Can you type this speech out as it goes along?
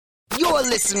You're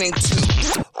listening to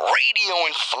Radio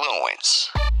Influence.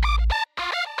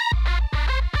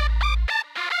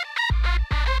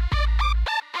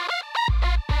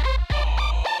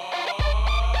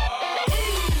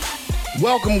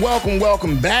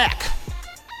 Welcome back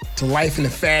to Life in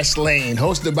the Fast Lane,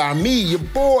 hosted by me, your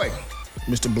boy,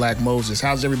 Mr. Black Moses.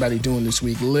 How's everybody doing this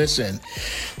week? Listen,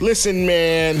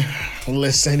 man.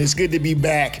 It's good to be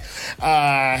back.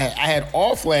 I had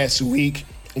off last week,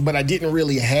 but I didn't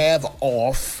really have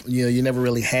off. You know, you never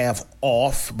really have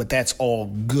off, but that's all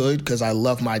good because I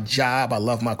love my job. I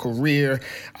love my career.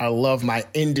 I love my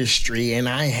industry. And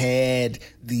I had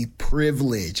the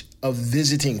privilege of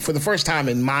visiting for the first time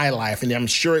in my life, and I'm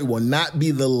sure it will not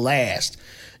be the last.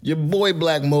 Your boy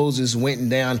Black Moses went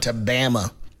down to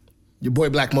Bama. Your boy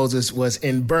Black Moses was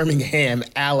in Birmingham,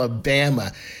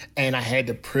 Alabama, and I had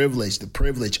the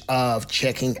privilege of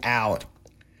checking out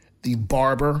the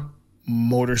Barber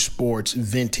Motorsports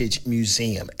Vintage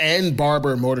Museum and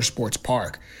Barber Motorsports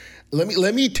Park.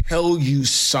 Let me tell you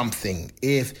something.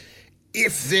 If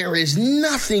there is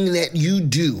nothing that you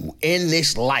do in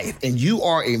this life and you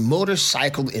are a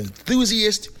motorcycle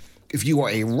enthusiast, if you are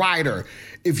a rider,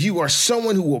 if you are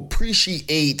someone who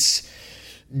appreciates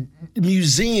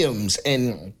museums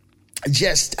and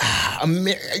just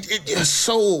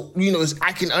so, you know,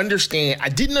 I can understand. I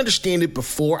didn't understand it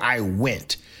before I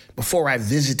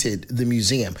visited the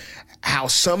museum, how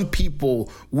some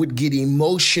people would get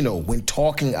emotional when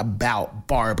talking about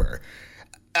Barber.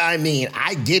 I mean,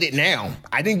 I get it now.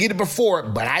 I didn't get it before,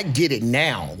 but I get it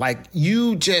now. Like,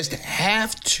 you just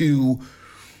have to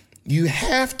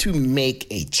make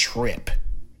a trip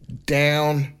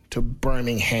down to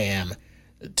Birmingham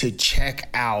to check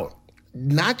out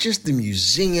not just the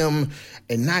museum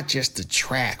and not just the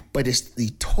track, but it's the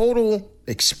total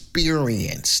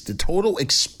experience.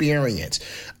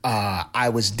 I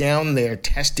was down there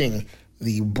testing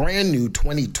the brand new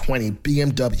 2020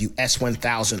 BMW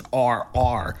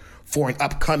S1000RR for an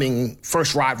upcoming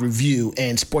First Ride review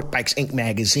in Sport Bikes Inc.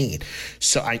 magazine.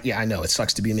 So I know it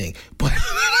sucks to be me, but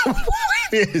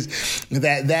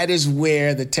that is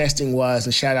where the testing was.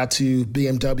 And shout out to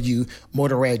BMW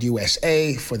Motorrad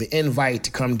USA for the invite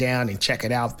to come down and check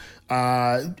it out.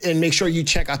 And make sure you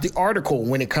check out the article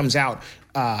when it comes out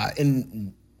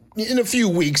in a few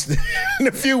weeks. In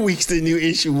a few weeks, the new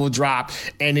issue will drop,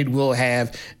 and it will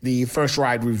have the First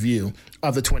Ride review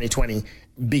of the 2020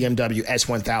 BMW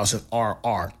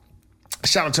S1000RR.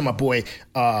 Shout out to my boy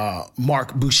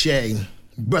Mark Boucher,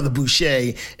 Brother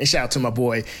Boucher, and shout out to my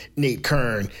boy Nate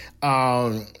Kern.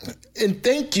 And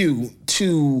thank you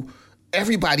to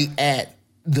everybody at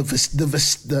the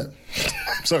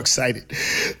I'm so excited.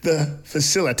 The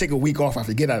facility. I take a week off. I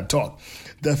forget how to talk.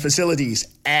 The facilities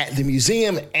at the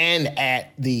museum and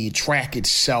at the track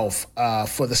itself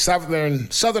for the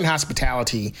Southern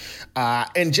hospitality,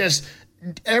 and just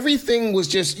everything was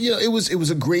just, you know, it was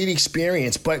a great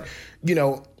experience. But, you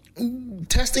know,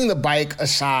 testing the bike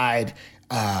aside,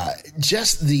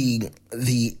 just the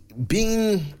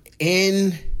being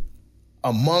in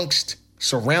amongst,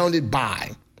 surrounded by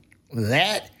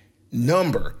that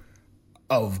number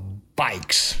of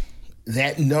bikes,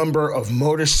 that number of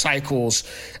motorcycles,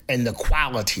 and the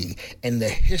quality and the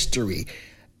history,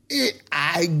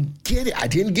 I get it. I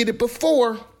didn't get it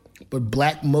before, but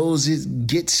Black Moses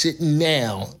gets it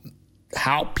now.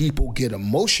 How people get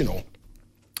emotional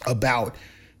about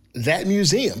that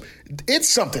museum. It's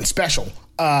something special.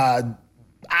 I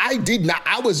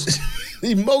was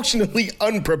emotionally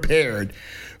unprepared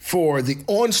for the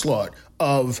onslaught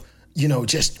of, you know,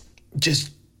 just,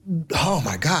 oh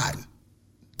my God.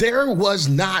 There was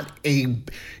not you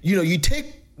know, you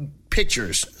take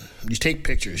pictures,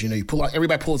 you know,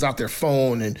 everybody pulls out their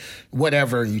phone and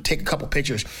whatever, you take a couple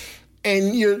pictures.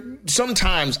 And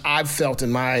sometimes I've felt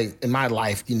in my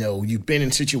life, you know, you've been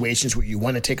in situations where you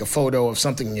want to take a photo of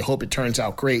something and you hope it turns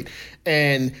out great.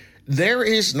 And there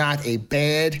is not a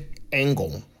bad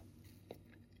angle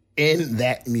in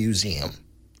that museum.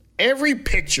 Every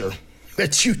picture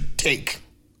that you take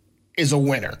is a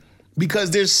winner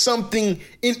because there's something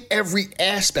in every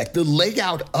aspect. The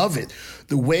layout of it,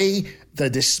 the way the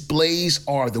displays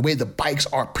are, the way the bikes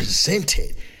are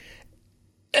presented.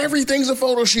 Everything's a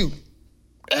photo shoot.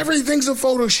 Everything's a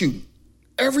photo shoot.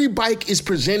 Every bike is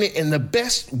presented in the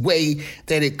best way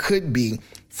that it could be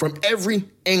from every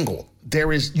angle.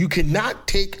 You cannot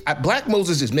take, Black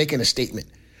Moses is making a statement.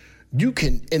 You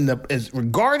can,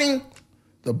 regarding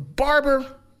the Barber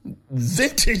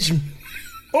Vintage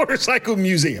Motorcycle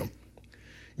Museum,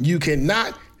 you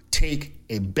cannot take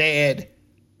a bad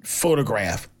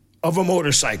photograph of a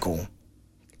motorcycle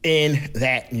in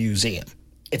that museum.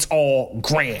 It's all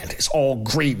grand. It's all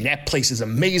gravy. That place is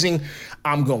amazing.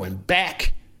 I'm going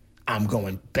back. I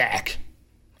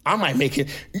might make it.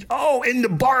 Oh, and the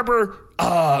Barber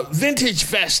Vintage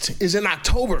Fest is in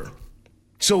October.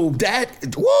 So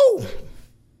that, whoa.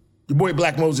 Your boy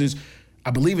Black Moses,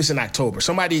 I believe it's in October.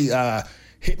 Somebody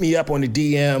hit me up on the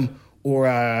DM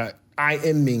or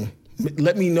IM me.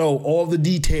 Let me know all the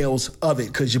details of it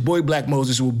because your boy Black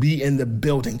Moses will be in the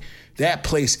building. That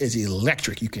place is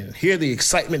electric. You can hear the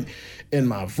excitement in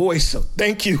my voice. So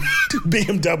thank you to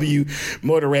BMW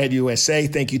Motorrad USA.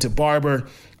 Thank you to Barber,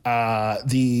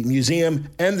 the museum,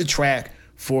 and the track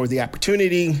for the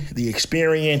opportunity, the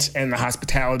experience, and the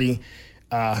hospitality.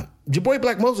 Your boy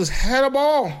Black Moses had a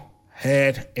ball.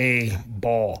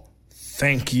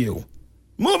 Thank you.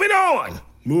 Moving on.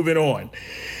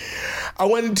 I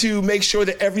wanted to make sure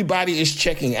that everybody is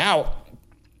checking out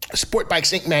Sport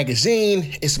Bikes Inc.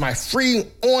 magazine. It's my free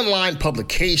online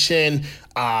publication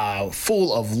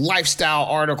full of lifestyle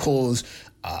articles,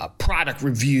 product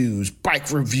reviews,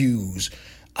 bike reviews,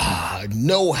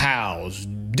 know-hows,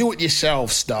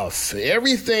 do-it-yourself stuff,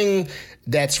 everything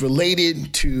that's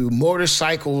related to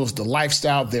motorcycles, the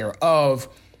lifestyle thereof.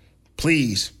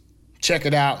 Please check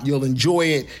it out. You'll enjoy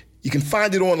it. You can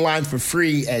find it online for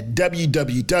free at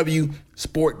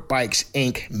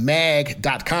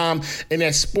www.sportbikesinc.mag.com, and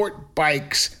that's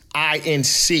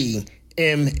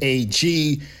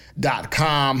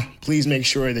sportbikesinc.mag.com. Please make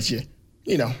sure that you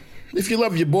if you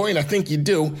love your boy, and I think you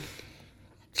do,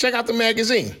 check out the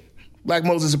magazine. Black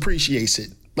Moses appreciates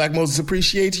it. Black Moses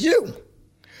appreciates you.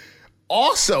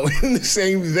 Also, in the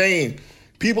same vein,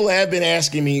 people have been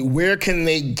asking me, where can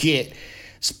they get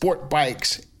Sport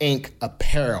Bikes Inc.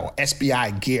 apparel,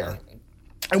 SBI gear?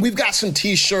 And we've got some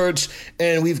t-shirts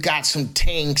and we've got some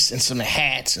tanks and some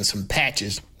hats and some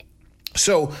patches.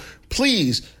 So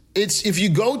please, if you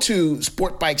go to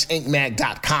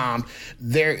sportbikesincmag.com,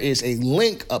 there is a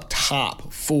link up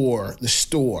top for the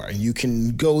store. And you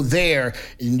can go there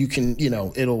and you can,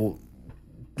 it'll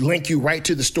link you right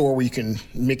to the store where you can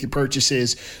make your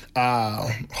purchases,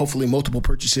 hopefully multiple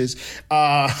purchases.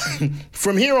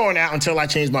 From here on out until I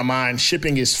change my mind,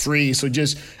 shipping is free. So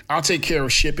I'll take care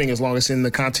of shipping as long as it's in the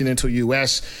continental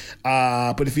U.S.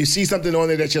 But if you see something on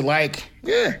there that you like,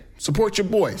 support your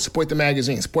boy, support the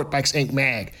magazine, Sport Bikes Inc.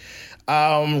 mag.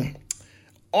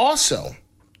 Also,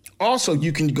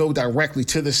 you can go directly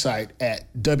to the site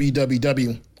at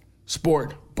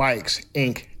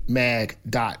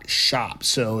www.sportbikesinc.mag.shop.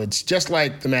 So it's just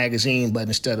like the magazine, but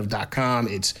instead of .com,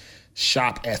 it's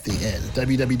shop at the end.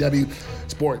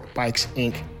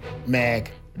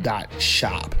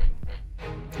 www.sportbikesinc.mag.shop.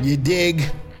 You dig?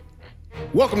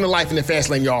 Welcome to Life in the Fast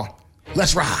Lane, y'all.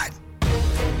 Let's ride.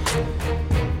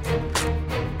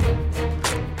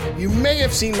 You may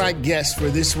have seen my guest for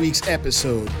this week's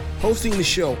episode hosting the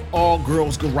show All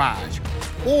Girls Garage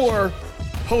or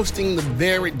hosting the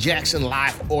Barrett Jackson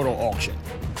Live Auto Auction.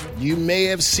 You may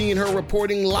have seen her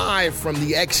reporting live from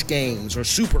the X Games or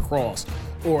Supercross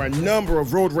or a number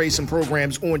of road racing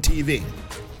programs on TV.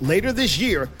 Later this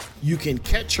year, you can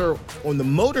catch her on the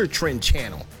Motor Trend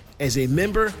channel as a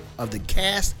member of the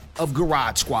cast of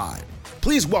Garage Squad.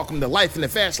 Please welcome to Life in the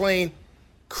Fast Lane,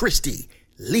 Cristy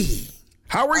Lee.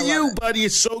 How are you, buddy?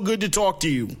 It's so good to talk to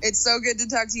you. It's so good to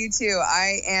talk to you too.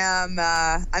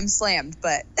 I'm slammed,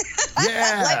 but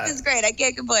yeah. Life is great. I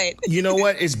can't complain. You know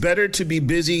what? It's better to be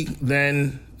busy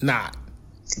than not,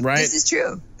 right? This is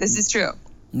true.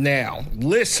 Now,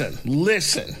 listen.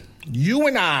 You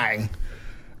and I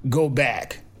go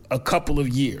back a couple of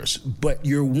years, but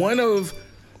you're one of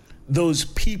those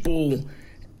people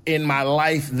in my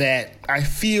life that I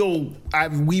feel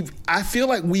like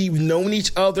we've known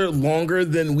each other longer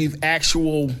than we've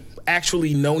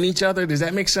actually known each other. Does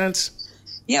that make sense?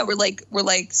 Yeah, we're like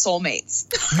soulmates.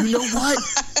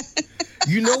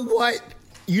 You know what?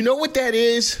 You know what that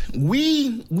is?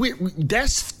 We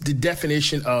that's the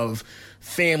definition of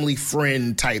family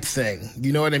friend type thing.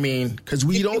 You know what I mean? Because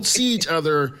we don't see each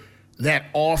other that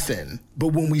often, but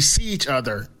when we see each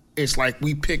other, it's like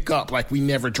we pick up like we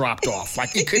never dropped off.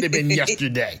 Like it could have been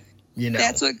yesterday,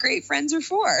 That's what great friends are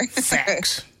for.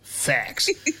 Facts.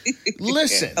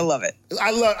 Listen. I love it.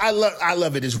 I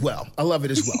love it as well.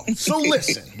 So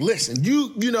listen,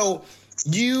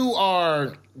 you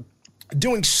are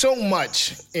doing so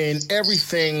much in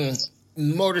everything,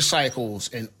 motorcycles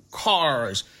and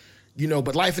cars,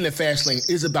 but Life in the Fast Lane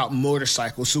is about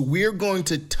motorcycles. So we're going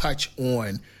to touch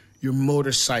on your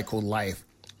motorcycle life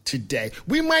today.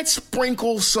 We might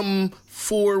sprinkle some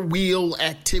four-wheel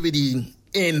activity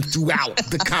in throughout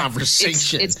the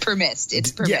conversation. It's permissed.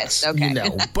 It's permissed. Yes, okay. you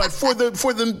know. But for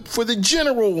the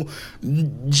general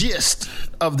gist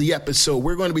of the episode,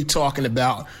 we're going to be talking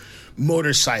about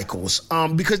motorcycles.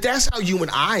 Because that's how you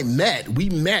and I met. We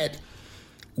met.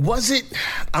 Was it?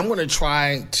 I'm going to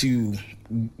try to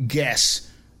guess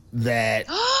that.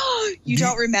 You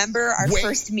don't remember our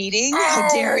first meeting? How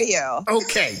dare you?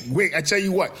 Okay, wait. I tell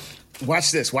you what.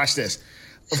 Watch this.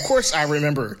 Of course I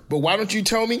remember, but why don't you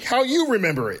tell me how you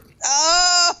remember it?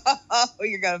 Oh,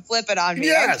 you're going to flip it on me.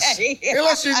 Yes. Okay. And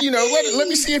let's just, let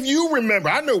me see if you remember.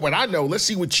 I know what I know. Let's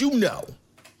see what you know.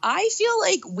 I feel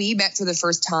like we met for the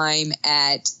first time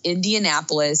at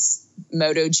Indianapolis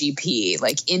MotoGP,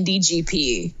 like Indy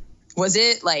GP. Was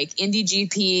it like Indy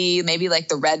GP, maybe like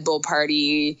the Red Bull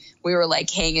party? We were like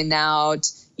hanging out,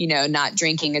 not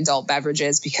drinking adult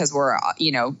beverages because we're,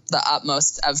 the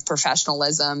utmost of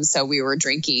professional,ism. So we were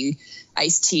drinking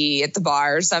iced tea at the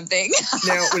bar or something.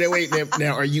 Now,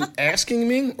 are you asking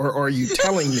me or are you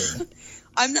telling me?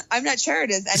 I'm not sure.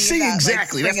 Does any See, of that,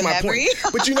 exactly. Like, that's my point.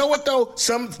 But you know what, though?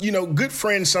 Some, good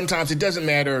friends, sometimes it doesn't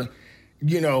matter,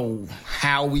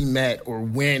 how we met or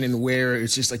when and where.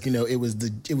 It's just like, it was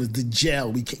the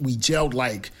gel. We gelled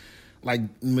like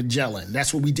Magellan.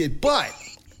 That's what we did. But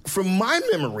from my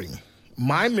memory,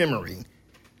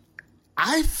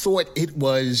 I thought it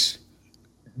was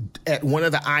at one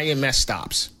of the IMS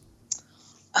stops.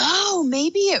 Oh,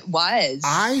 maybe it was.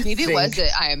 Maybe it was at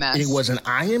IMS. It was an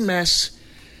IMS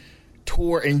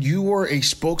tour, and you were a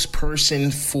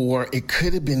spokesperson for, it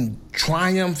could have been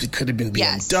Triumph, it could have been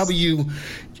BMW.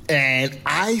 Yes. And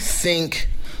I think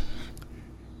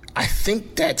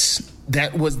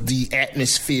that was the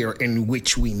atmosphere in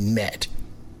which we met.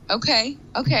 Okay.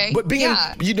 But being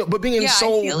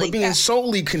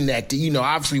solely connected,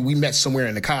 obviously we met somewhere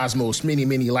in the cosmos many,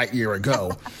 many light year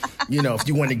ago. If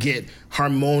you want to get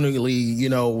harmoniously,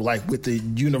 like with the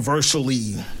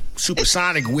universally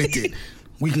supersonic with it,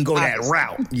 we can go that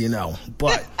route,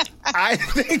 But I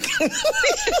think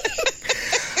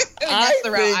that's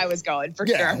the route I was going for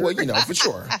sure. Yeah, well, for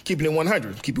sure. Keeping it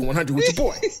 100. Keep it 100 with your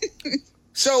boy.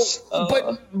 So,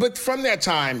 but from that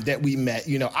time that we met,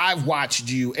 I've watched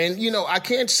you, and, I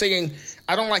can't say,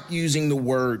 I don't like using the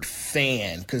word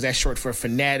fan because that's short for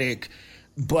fanatic,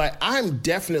 but I'm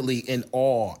definitely in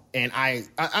awe, and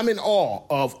I'm in awe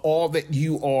of all that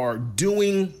you are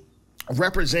doing,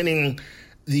 representing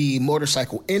the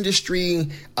motorcycle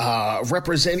industry,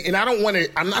 representing, and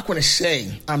I'm not going to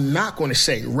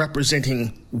say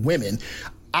representing women.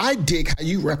 I dig how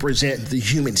you represent the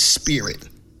human spirit.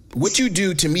 What you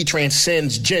do to me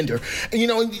transcends gender.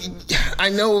 I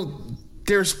know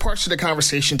there's parts of the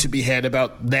conversation to be had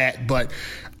about that, but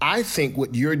I think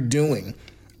what you're doing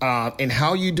and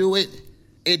how you do it,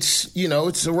 it's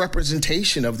a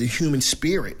representation of the human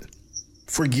spirit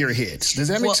for gearheads. Does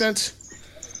that make sense?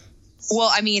 Well,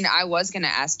 I mean, I was going to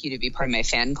ask you to be part of my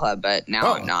fan club, but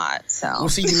now I'm not. So, well,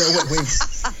 see, you know what? Wait.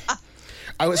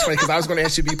 I was funny because I was going to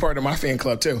ask you to be part of my fan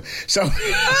club too. So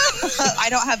I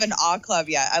don't have an awe club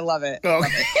yet. I love it. Oh,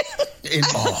 in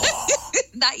awe.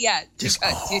 Not yet. Just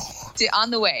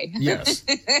on the way. Yes.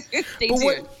 Stay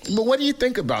tuned. But what do you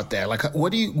think about that? Like,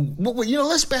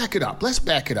 let's back it up.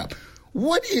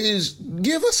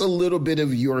 Give us a little bit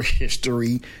of your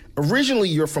history. Originally,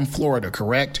 you're from Florida,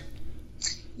 correct?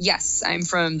 Yes, I'm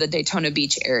from the Daytona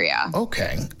Beach area.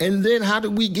 Okay. And then how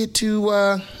did we get to,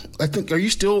 are you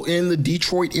still in the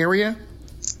Detroit area?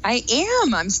 I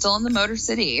am. I'm still in the Motor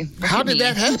City. How did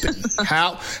that happen?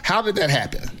 How did that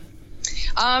happen?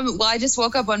 Well, I just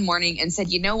woke up one morning and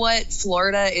said, you know what?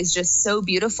 Florida is just so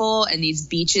beautiful and these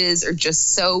beaches are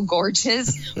just so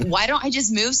gorgeous. Why don't I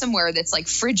just move somewhere that's like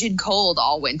frigid cold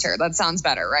all winter? That sounds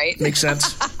better, right? Makes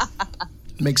sense.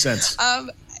 Makes sense.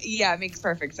 Yeah, it makes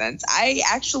perfect sense. I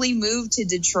actually moved to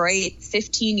Detroit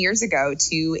 15 years ago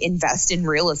to invest in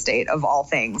real estate, of all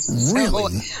things.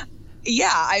 Really? So,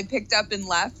 yeah, I picked up and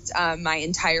left my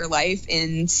entire life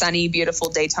in sunny,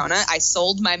 beautiful Daytona. I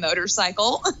sold my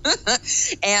motorcycle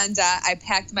and I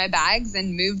packed my bags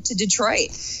and moved to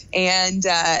Detroit. And,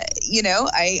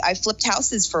 I flipped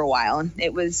houses for a while. And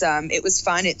it was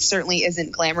fun. It certainly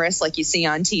isn't glamorous like you see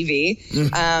on TV.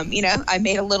 I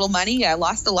made a little money. I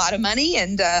lost a lot of money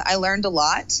and I learned a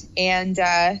lot. And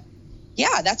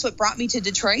yeah, that's what brought me to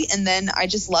Detroit. And then I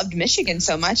just loved Michigan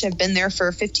so much. I've been there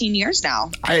for 15 years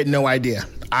now. I had no idea.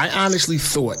 I honestly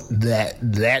thought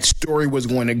that story was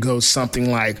going to go something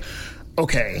like,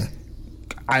 okay,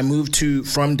 I moved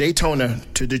from Daytona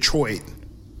to Detroit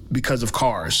because of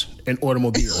cars and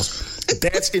automobiles.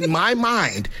 That's in my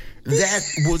mind. That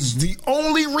was the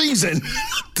only reason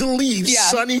to leave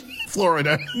sunny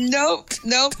Florida. Nope.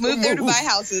 Moved there to buy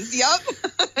houses. Yep.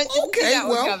 Okay,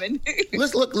 well,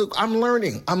 let's look. I'm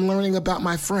learning about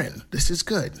my friend. This is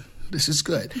good.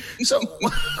 So,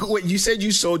 wait, you said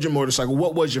you sold your motorcycle.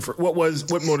 What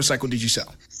motorcycle did you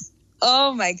sell?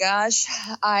 Oh my gosh.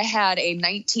 I had a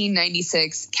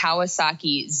 1996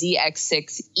 Kawasaki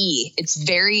ZX6E. It's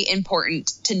very important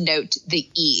to note the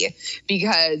E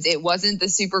because it wasn't the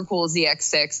super cool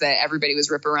ZX6 that everybody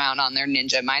was ripping around on their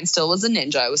Ninja. Mine still was a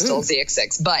Ninja. It was still a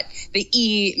ZX6, but the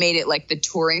E made it like the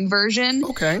touring version.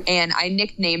 Okay. And I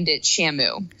nicknamed it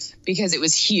Shamu because it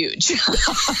was huge.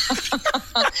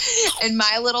 And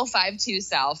my little 5'2"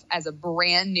 self as a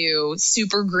brand new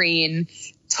super green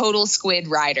total squid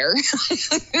rider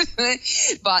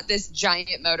bought this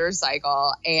giant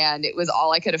motorcycle, and it was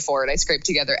all I could afford. I scraped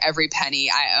together every penny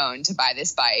I owned to buy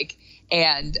this bike.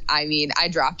 And I mean, I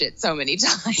dropped it so many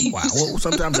times. Wow. Well,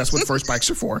 sometimes that's what first bikes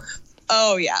are for.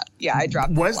 Oh yeah. I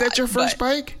dropped it. Was that your first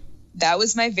bike? That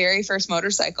was my very first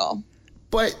motorcycle.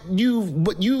 But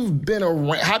you've been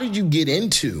around. How did you get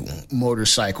into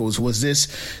motorcycles? Was this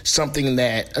something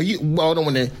that I don't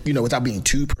want to, without being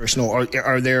too personal.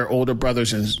 Are there older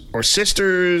brothers or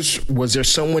sisters? Was there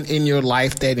someone in your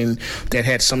life that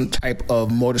had some type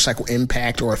of motorcycle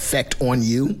impact or effect on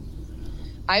you?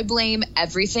 I blame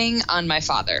everything on my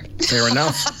father. Fair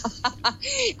enough.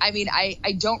 I mean, I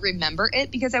don't remember it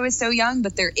because I was so young,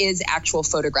 but there is actual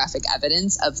photographic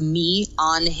evidence of me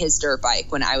on his dirt bike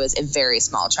when I was a very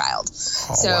small child.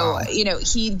 Oh, so, wow.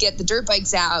 He'd get the dirt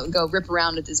bikes out and go rip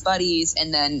around with his buddies.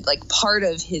 And then like part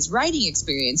of his riding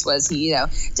experience was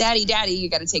daddy, you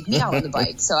got to take me out on the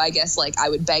bike. So I guess like I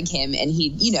would beg him and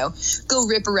he'd, go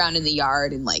rip around in the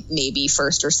yard in like maybe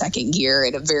first or second gear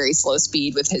at a very slow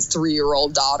speed with his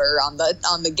 3-year-old daughter on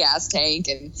the gas tank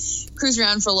and cruise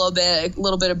around for a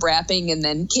little bit of brapping and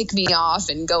then kick me off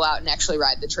and go out and actually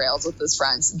ride the trails with his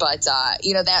friends. But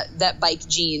that bike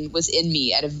gene was in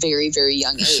me at a very, very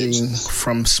young age. See,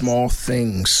 from small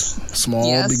things,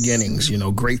 beginnings,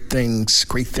 great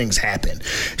things happen.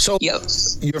 So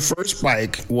Your first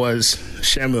bike was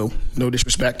Shamu, no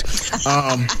disrespect.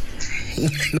 No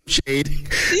shade.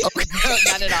 Okay. No,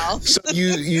 not at all. So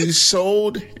you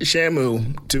sold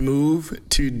Shamu to move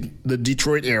to the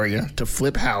Detroit area to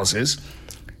flip houses.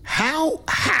 How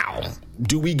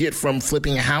do we get from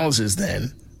flipping houses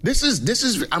then? This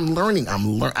is I'm learning.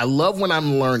 I love when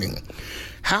I'm learning.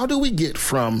 How do we get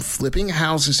from flipping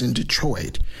houses in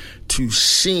Detroit to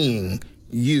seeing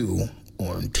you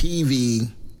on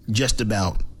TV just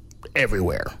about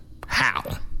everywhere?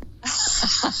 How?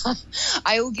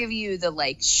 I will give you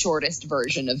the shortest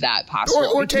version of that possible.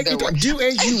 Or take your time. Do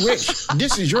as you wish.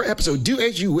 This is your episode. Do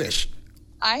as you wish.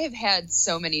 I have had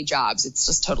so many jobs. It's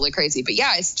just totally crazy. But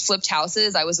yeah, I flipped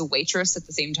houses. I was a waitress at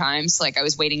the same time. So I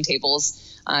was waiting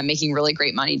tables, making really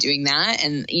great money doing that.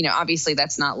 And, obviously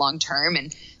that's not long term.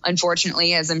 And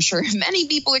unfortunately, as I'm sure many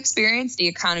people experienced, the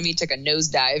economy took a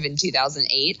nosedive in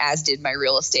 2008, as did my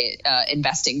real estate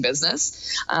investing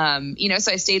business. So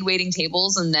I stayed waiting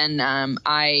tables. And then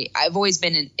I've always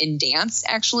been in dance,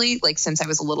 actually, since I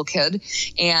was a little kid.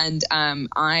 And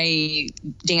I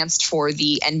danced for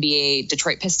the NBA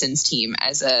Detroit Pistons team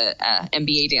as a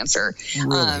NBA dancer.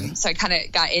 Really? So I kind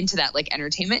of got into that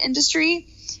entertainment industry.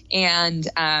 And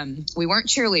we weren't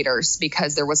cheerleaders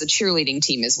because there was a cheerleading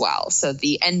team as well. So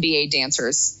the NBA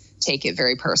dancers take it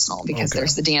very personal because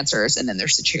there's the dancers and then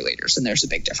there's the cheerleaders, and there's a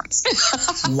big difference.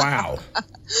 Wow.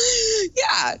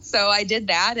 Yeah. So I did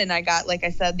that, and I got, like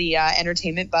I said, the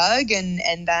entertainment bug. And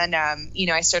then,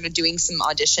 I started doing some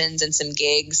auditions and some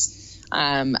gigs.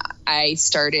 I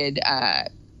started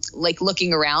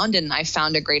looking around, and I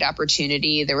found a great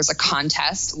opportunity. There was a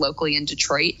contest locally in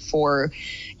Detroit for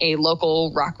a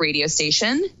local rock radio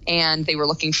station, and they were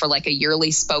looking for a yearly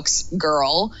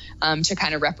spokesgirl to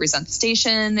kind of represent the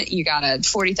station. You got a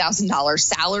 $40,000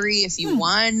 salary if you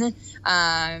won.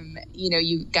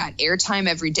 You got airtime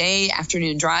every day,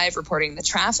 afternoon drive, reporting the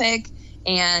traffic.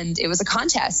 And it was a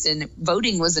contest, and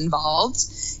voting was involved.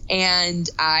 And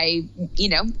I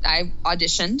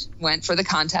auditioned, went for the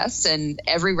contest, and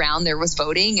every round there was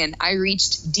voting, and I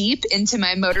reached deep into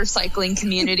my motorcycling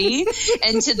community.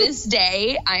 And to this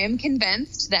day, I am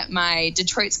convinced that my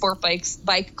Detroit Sport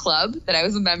Bike Club that I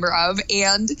was a member of,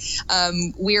 and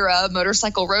Weira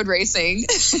Motorcycle Road Racing.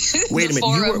 Wait a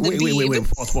minute. Wait.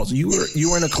 Pause.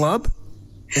 You were in a club?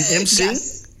 An MC?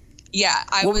 Yes. Yeah,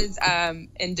 I was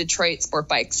in Detroit Sport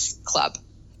Bikes Club.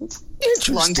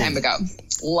 Interesting. Long time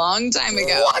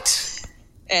ago. What?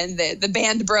 And the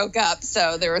band broke up,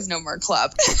 so there was no more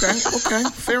club. Okay,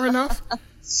 fair enough.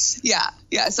 Yeah.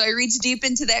 So I reached deep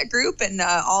into that group, and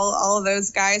all of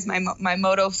those guys, my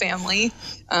moto family,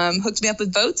 hooked me up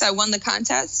with votes. I won the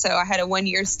contest, so I had a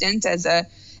 1-year stint as a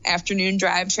afternoon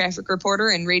drive traffic reporter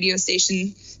and radio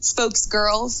station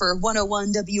spokesgirl for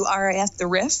 101 WRIF The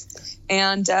Riff.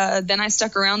 And then I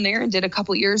stuck around there and did a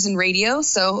couple years in radio.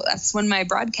 So that's when my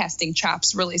broadcasting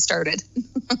chops really started.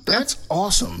 That's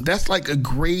awesome. That's like a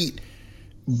great,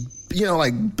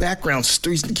 like background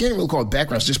stories. You can't really call it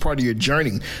background. It's just part of your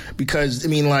journey. Because, I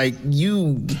mean, like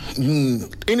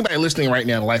anybody listening right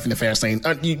now to Life in the Fast Lane,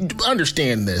 you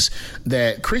understand this,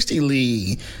 that Cristy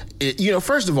Lee,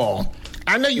 first of all,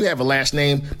 I know you have a last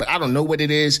name, but I don't know what it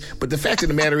is. But the fact of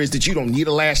the matter is that you don't need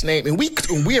a last name. And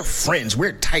we're friends.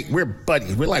 We're tight. We're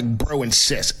buddies. We're like bro and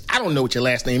sis. I don't know what your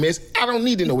last name is. I don't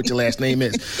need to know what your last name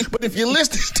is. But if you're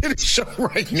listening to the show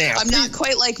right now. I'm not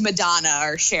quite like Madonna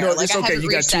or Cher. No, it's okay. I haven't You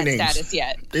got reached two that names. status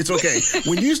yet. It's okay.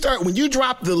 When you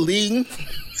drop the Lee,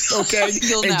 okay,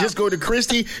 and know. just go to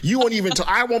Cristy, you won't even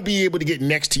I won't be able to get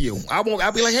next to you. I'll be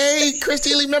like, hey,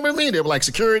 Cristy Lee, remember me? They're like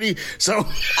security. So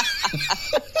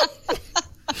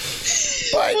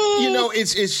but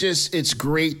it's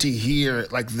great to hear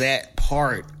like that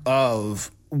part of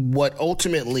what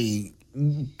ultimately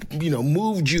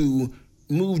moved you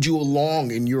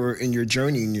along in your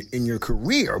journey in your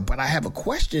career. But I have a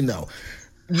question though.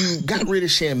 You got rid of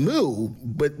Shamu,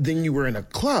 but then you were in a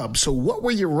club. So what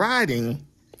were you riding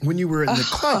when you were in the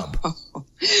club?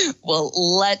 Well,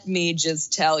 let me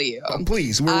just tell you.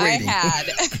 Please, we're waiting. I had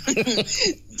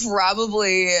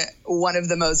probably one of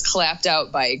the most clapped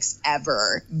out bikes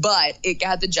ever, but it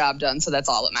got the job done, so that's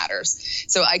all that matters.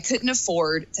 So I couldn't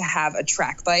afford to have a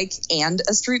track bike and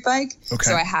a street bike. Okay.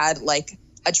 So I had like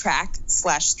a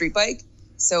track/street bike.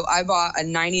 So I bought a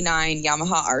 99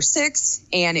 Yamaha R6,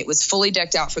 and it was fully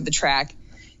decked out for the track.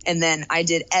 And then I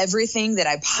did everything that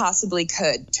I possibly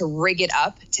could to rig it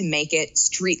up to make it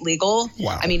street legal.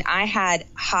 Wow. I mean, I had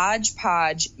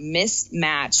hodgepodge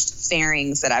mismatched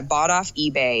fairings that I bought off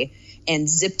eBay and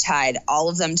zip tied all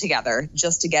of them together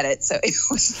just to get it. So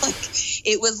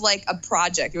it was like a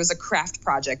project. It was a craft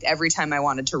project every time I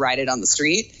wanted to ride it on the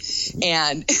street.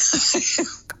 And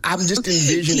I'm just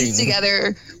envisioning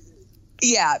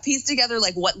piece together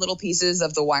like what little pieces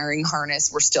of the wiring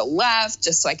harness were still left,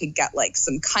 just so I could get like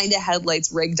some kind of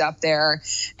headlights rigged up there.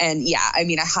 And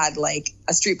I had like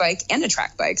a street bike and a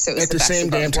track bike. So it was at the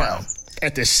same damn time.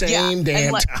 At the same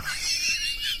damn time.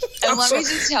 And let me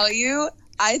just tell you,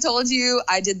 I told you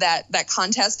I did that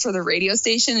contest for the radio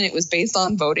station, and it was based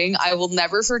on voting. I will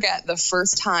never forget the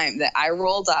first time that I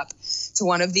rolled up to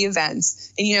one of the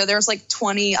events. And, there was like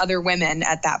 20 other women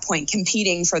at that point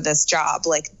competing for this job.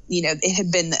 Like, it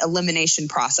had been the elimination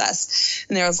process.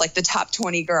 And there was like the top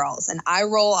 20 girls. And I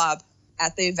roll up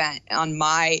at the event on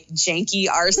my janky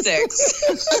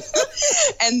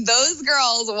R6. And those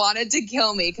girls wanted to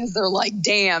kill me because they're like,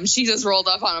 damn, she just rolled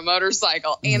up on a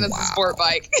motorcycle and it's a sport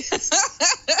bike.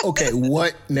 Okay,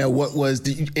 what was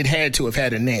it had to have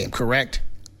had a name, correct?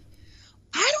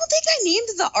 I don't think I named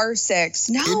the R6.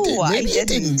 No, maybe it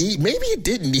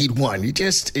didn't need one. It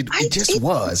just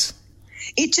was.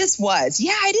 It just was.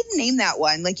 Yeah, I didn't name that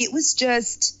one. Like, it was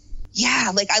just,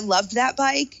 like I loved that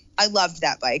bike.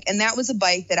 And that was a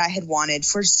bike that I had wanted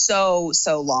for so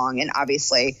long. And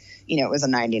obviously, it was a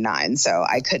 99. So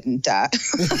I couldn't, I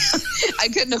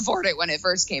couldn't afford it when it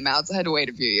first came out. So I had to wait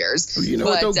a few years.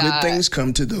 What though? Good things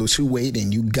come to those who wait,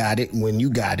 and you got it when you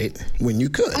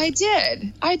could. I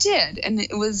did. And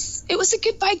it was a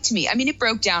good bike to me. I mean, it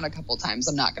broke down a couple times.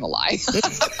 I'm not going to lie,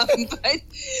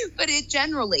 but it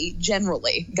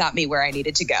generally got me where I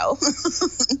needed to go.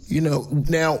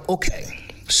 Now, okay.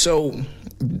 So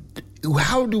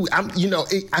how do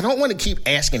I don't want to keep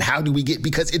asking how do we get,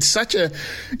 because it's such a,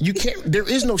 there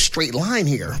is no straight line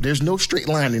here. There's no straight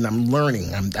line, and I'm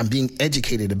learning. I'm being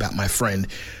educated about my friend.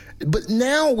 But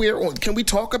now can we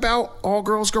talk about All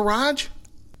Girls Garage?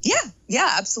 Yeah,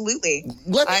 absolutely.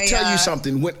 Let me tell you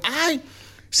something. When I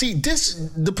see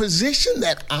the position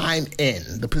that I'm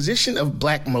in, the position of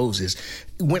Black Moses,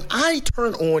 when I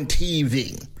turn on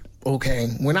TV, okay,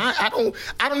 when I don't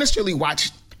necessarily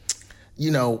watch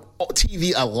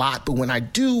TV a lot, but when I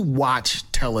do watch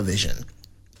television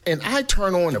and I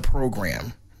turn on a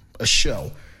program, a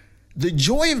show, the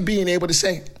joy of being able to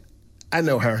say, I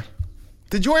know her.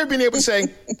 The joy of being able to say,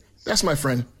 that's my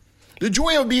friend. The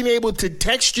joy of being able to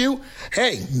text you,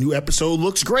 hey, new episode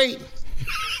looks great.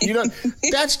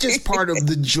 That's just part of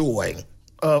the joy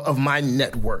of my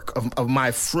network, of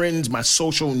my friends, my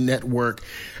social network.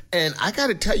 And I got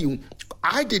to tell you,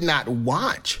 I did not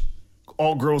watch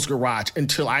All Girls Garage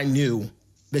until I knew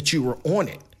that you were on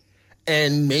it.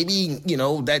 And maybe,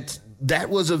 that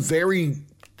was a very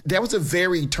that was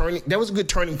a good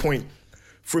turning point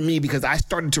for me, because I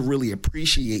started to really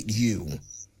appreciate you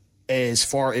as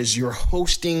far as your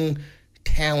hosting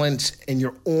talent and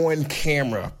your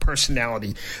on-camera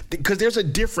personality, because there's a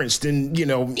difference than,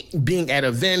 being at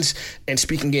events and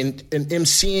speaking and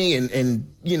emceeing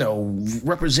and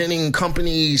representing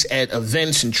companies at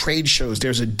events and trade shows.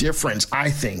 There's a difference, I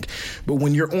think. But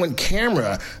when you're on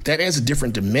camera, that adds a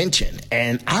different dimension.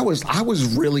 And I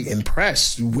was really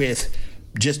impressed with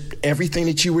just everything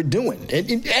that you were doing.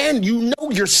 And you know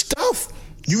your stuff.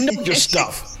 You know your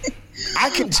stuff.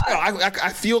 I can tell. I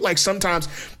feel like sometimes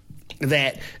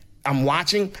that I'm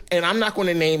watching, and I'm not going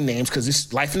to name names because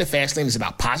this Life in the Fast Lane is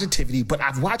about positivity, but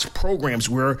I've watched programs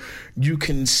where you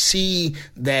can see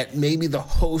that maybe the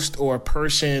host or a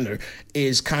person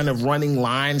is kind of running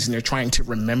lines and they're trying to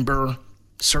remember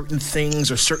certain things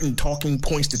or certain talking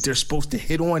points that they're supposed to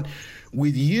hit on.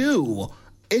 With you,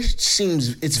 it seems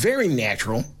it's very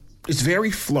natural, it's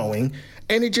very flowing,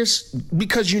 and it just,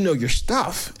 because you know your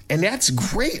stuff, and that's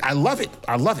great. I love it.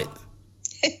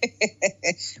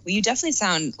 Well, you definitely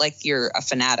sound like you're a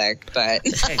fanatic, but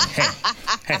hey.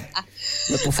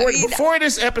 Look, before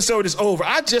this episode is over,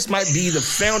 I just might be the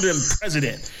founder and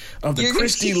president of the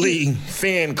Cristy Lee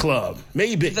fan club.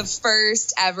 Maybe the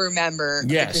first ever member of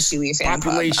the Cristy Lee fan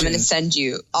club. I'm going to send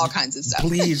you all kinds of stuff.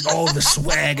 Please, the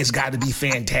swag has got to be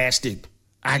fantastic.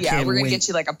 We're going to get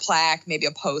you like a plaque, maybe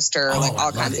a poster,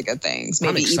 all kinds of good things.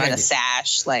 Maybe even a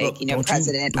sash,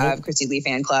 president of Cristy Lee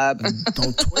fan club.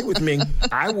 Don't toy with me.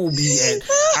 I will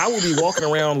be walking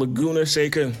around Laguna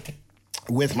Seca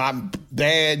with my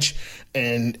badge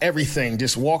and everything,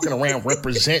 just walking around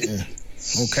representing.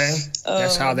 Okay?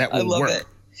 That's how that will work. It.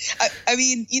 I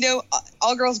mean,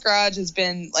 All Girls Garage has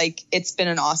been it's been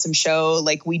an awesome show.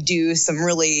 We do some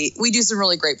really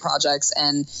great projects,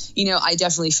 and I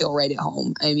definitely feel right at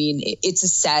home. I mean, it's a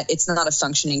set, it's not a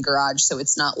functioning garage, so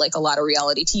it's not like a lot of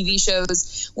reality TV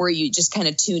shows where you just kind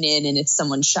of tune in and it's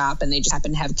someone's shop and they just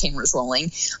happen to have cameras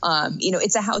rolling.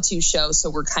 It's a how-to show,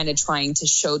 so we're kind of trying to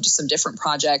show just some different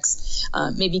projects,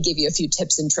 maybe give you a few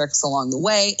tips and tricks along the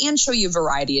way, and show you a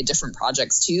variety of different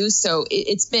projects too. So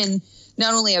it's been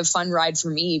not only a fun ride for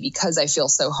me because I feel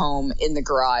so home in the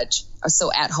garage, or so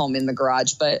at home in the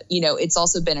garage, but it's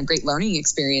also been a great learning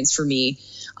experience for me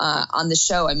on the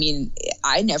show. I mean,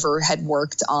 I never had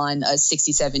worked on a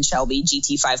 67 Shelby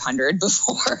GT500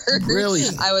 before. Really?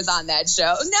 I was on that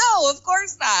show. No, of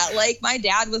course not. My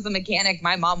dad was a mechanic.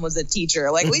 My mom was a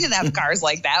teacher. We didn't have cars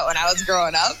like that when I was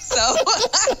growing up. So,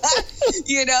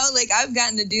 I've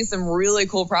gotten to do some really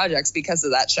cool projects because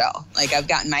of that show. I've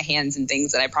gotten my hands in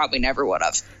things that I probably never would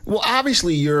have. Well,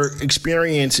 obviously your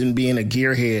experience in being a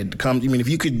gearhead comes, if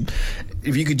you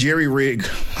could jerry rig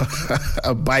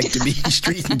a bike to be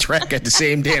street and track at the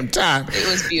same damn time. It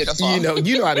was beautiful.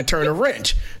 You know how to turn a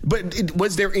wrench. But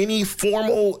was there any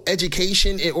formal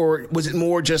education, or was it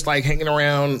more just hanging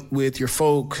around with your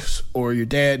folks or your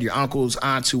dad, your uncles,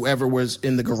 aunts, whoever was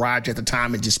in the garage at the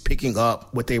time and just picking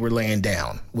up what they were laying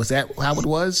down? Was that how it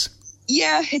was?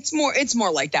 Yeah, it's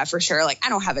more like that for sure. I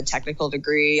don't have a technical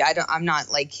degree. I'm not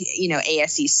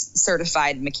ASE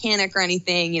certified mechanic or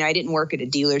anything. I didn't work at a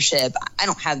dealership. I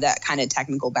don't have that kind of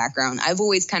technical background. I've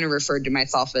always kind of referred to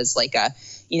myself as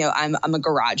I'm a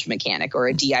garage mechanic or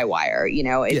a DIYer.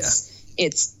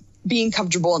 It's being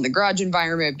comfortable in the garage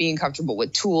environment, being comfortable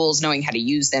with tools, knowing how to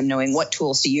use them, knowing what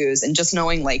tools to use, and just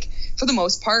knowing for the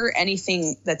most part,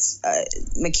 anything that's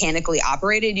mechanically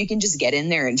operated, you can just get in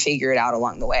there and figure it out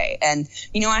along the way. And,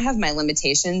 I have my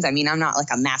limitations. I mean, I'm not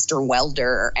a master welder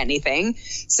or anything.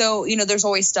 So, there's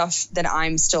always stuff that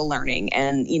I'm still learning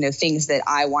and, things that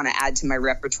I want to add to my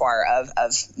repertoire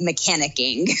of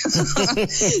mechanicking.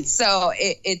 So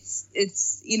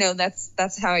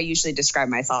that's how I usually describe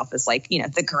myself as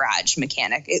the garage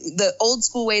mechanic. The old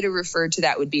school way to refer to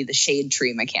that would be the shade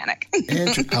tree mechanic.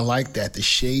 I like that. The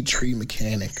shade tree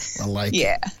mechanic. I like it.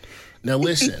 Yeah. Now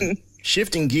listen,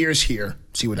 shifting gears here.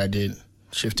 See what I did?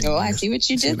 Shifting gears. I see what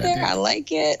you did there. I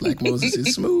like it. Like Moses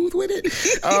is smooth with it.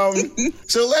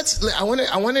 So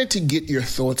I wanted to get your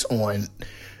thoughts on,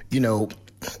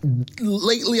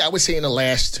 lately, I would say in the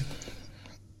last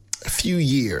few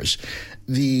years,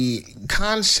 the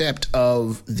concept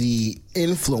of the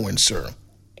influencer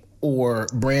or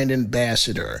brand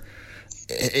ambassador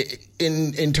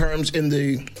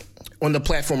on the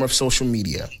platform of social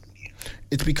media.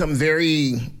 It's become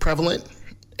very prevalent,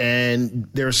 and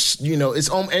there's,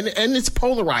 it's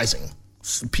polarizing.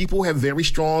 People have very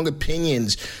strong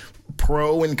opinions,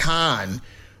 pro and con.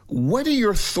 What are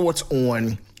your thoughts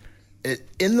on,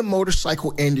 in the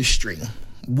motorcycle industry,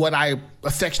 what I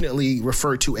affectionately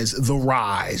refer to as the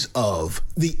rise of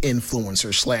the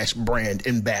influencer / brand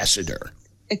ambassador.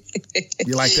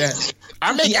 You like that?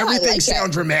 I make everything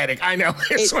sound dramatic. I know.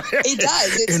 It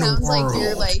does. It sounds like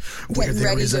you're like where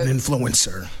there is an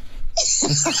influencer.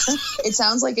 It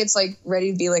sounds like it's like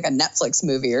ready to be like a Netflix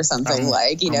movie or something,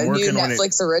 like, new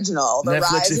Netflix original. The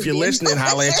Netflix, rise if you're listening,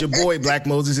 holla at your boy. Black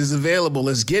Moses is available.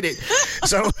 Let's get it.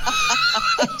 So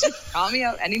just call me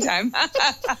up anytime.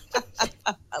 I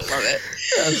love it.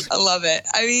 Yes. I love it.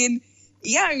 I mean,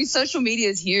 social media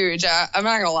is huge. I'm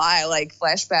not gonna lie, like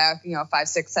flashback, 5,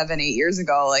 6, 7, 8 years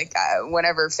ago, like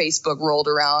whenever Facebook rolled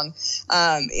around,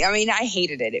 I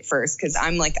hated it at first because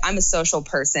I'm a social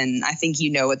person. I think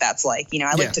what that's like.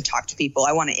 I like to talk to people.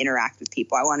 I want to interact with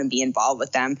people. I want to be involved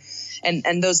with them.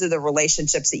 And those are the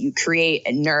relationships that you create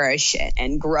and nourish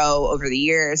and grow over the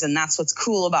years. And that's what's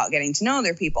cool about getting to know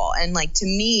other people. And like, to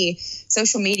me,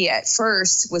 social media at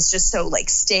first was just so like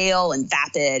stale and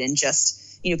vapid and just,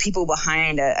 people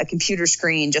behind a computer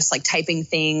screen, just like typing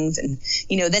things. And,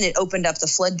 then it opened up the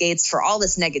floodgates for all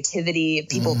this negativity.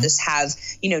 People just have,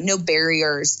 no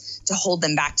barriers to hold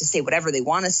them back to say whatever they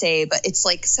want to say. But it's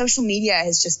like social media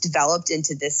has just developed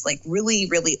into this like really,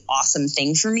 really awesome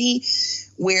thing for me,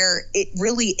 where it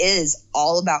really is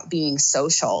all about being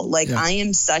social. Like I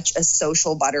am such a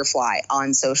social butterfly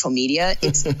on social media.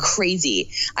 It's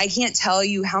crazy. I can't tell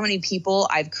you how many people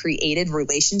I've created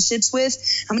relationships with,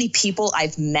 how many people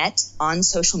I've met on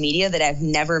social media that I've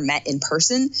never met in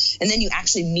person. And then you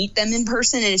actually meet them in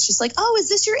person and it's just like, oh, is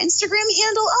this your Instagram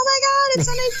handle? Oh my God, it's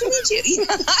so nice to meet you.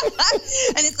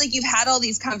 And it's like, you've had all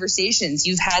these conversations.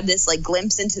 You've had this like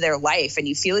glimpse into their life and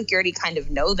you feel like you already kind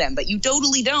of know them, but you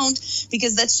totally don't,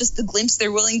 because that's just the glimpse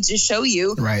they're willing to show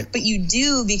you. Right. But you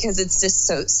do, because it's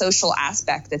this social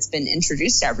aspect that's been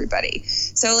introduced to everybody.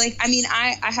 So like,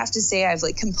 I have to say I've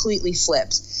like completely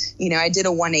flipped. I did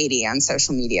a 180 on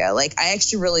social media. Like, I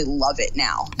actually really love it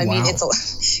now. I mean,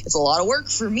 it's a lot of work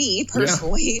for me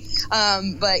personally. Yeah.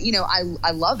 But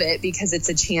I love it because it's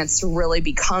a chance to really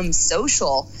become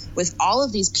social with all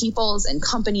of these peoples and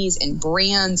companies and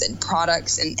brands and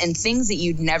products and things that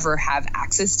you'd never have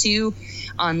access to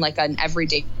on like an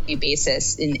everyday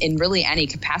basis in really any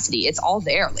capacity. It's all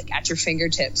there, like at your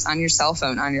fingertips, on your cell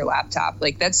phone, on your laptop.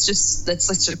 Like that's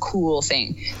such a cool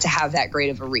thing to have that great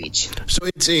of a reach. So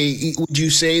would you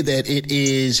say that it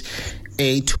is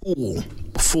a tool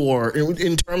for,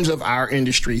 in terms of our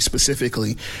industry,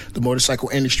 specifically the motorcycle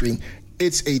industry,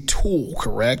 it's a tool,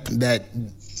 correct? That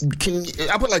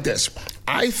I put it like this.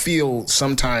 I feel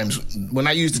sometimes when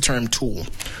I use the term tool,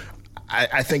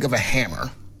 I think of a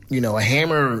hammer. A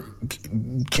hammer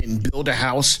can build a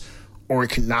house or it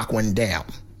can knock one down.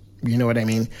 You know what I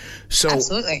mean? So,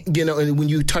 absolutely. And when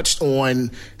you touched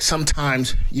on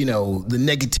sometimes, the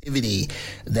negativity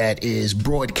that is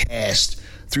broadcast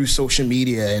through social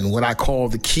media and what I call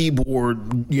the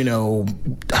keyboard,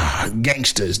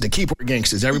 gangsters, the keyboard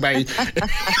gangsters. Everybody,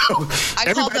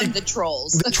 I call them the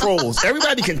trolls. The trolls.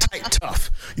 Everybody can type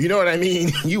tough. You know what I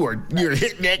mean? You're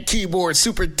hitting that keyboard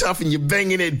super tough and you're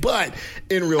banging it, but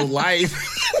in real life,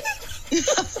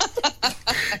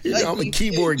 I'm a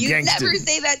keyboard gangster. You never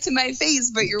say that to my face,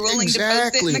 but you're willing to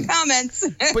post it in the comments.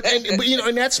 but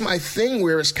and that's my thing,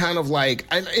 where it's kind of like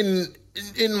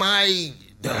in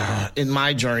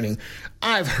my journey,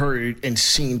 I've heard and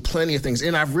seen plenty of things,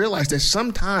 and I've realized that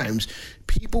sometimes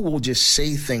people will just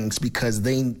say things because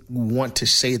they want to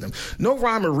say them. No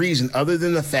rhyme or reason other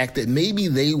than the fact that maybe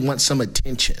they want some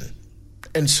attention.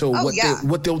 And so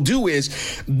what they'll do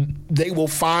is they will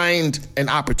find an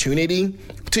opportunity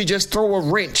to just throw a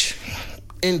wrench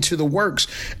into the works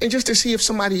and just to see if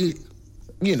somebody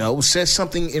says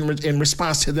something in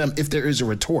response to them, if there is a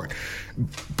retort.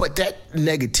 But that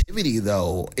negativity,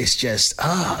 though, it's just,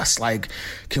 it's like,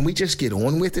 can we just get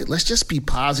on with it? Let's just be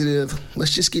positive.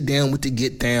 Let's just get down with the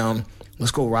get down.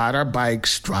 Let's go ride our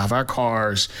bikes, drive our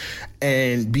cars,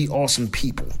 and be awesome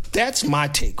people. That's my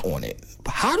take on it.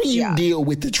 How do you deal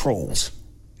with the trolls?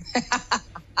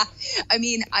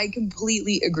 I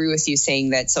completely agree with you saying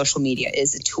that social media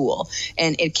is a tool,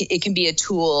 and it can be a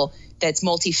tool that's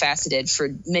multifaceted for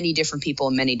many different people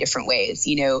in many different ways.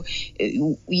 You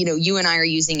and I are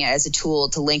using it as a tool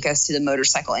to link us to the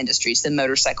motorcycle industry, to the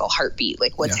motorcycle heartbeat,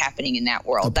 like what's happening in that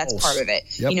world. That's part of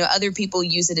it. Yep. Other people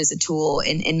use it as a tool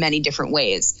in many different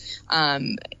ways.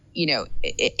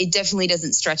 it definitely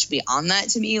doesn't stretch beyond that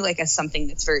to me, like as something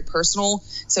that's very personal.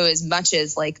 So as much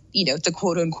as like, the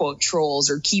quote unquote trolls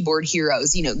or keyboard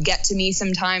heroes, get to me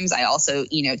sometimes, I also,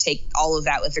 take all of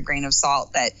that with a grain of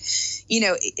salt that,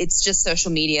 it's just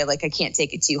social media. Like I can't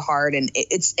take it too hard. And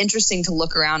it's interesting to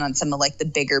look around on some of like the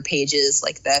bigger pages,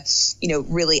 like the,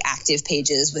 really active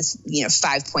pages with,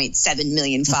 5.7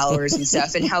 million followers and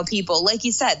stuff, and how people, like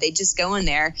you said, they just go in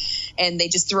there and they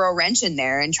just throw a wrench in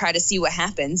there and try to see what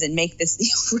happens and make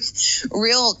this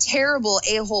real terrible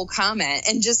a-hole comment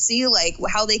and just see like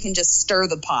how they can just stir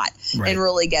the pot and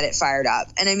really get it fired up.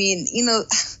 And I mean,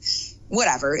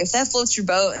 whatever, if that floats your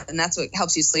boat and that's what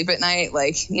helps you sleep at night,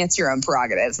 like it's your own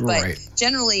prerogative. But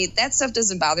generally that stuff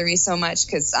doesn't bother me so much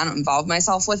because I don't involve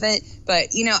myself with it. But,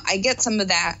 I get some of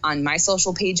that on my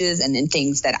social pages and in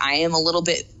things that I am a little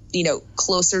bit,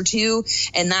 closer to.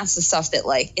 And that's the stuff that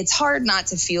like, it's hard not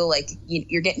to feel like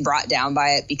you're getting brought down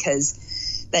by it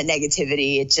because that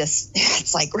negativity,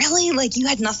 it's like, really? Like you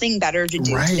had nothing better to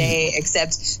do today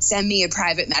except send me a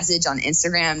private message on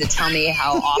Instagram to tell me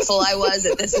how awful I was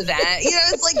at this event.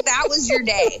 It's like, that was your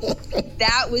day.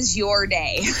 That was your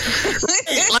day.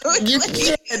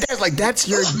 That's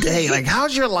your day. Like,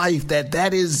 how's your life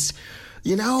that is...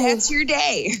 that's your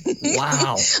day.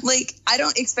 Wow. Like, I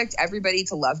don't expect everybody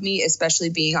to love me,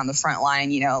 especially being on the front line.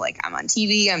 Like I'm on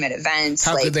TV, I'm at events.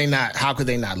 How could they not love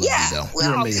you though?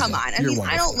 Well, come on. I mean,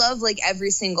 I don't love like every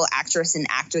single actress and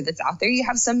actor that's out there. You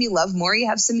have some you love more, you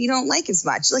have some you don't like as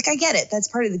much. Like, I get it. That's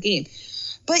part of the game.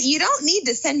 But you don't need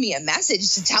to send me a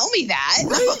message to tell me that.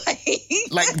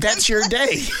 Right. Like that's your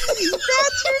day. That's your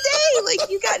day. Like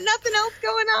you got nothing else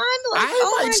going on. Like,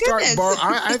 I might start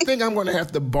I think I'm going to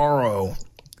have to borrow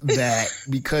that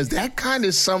because that kind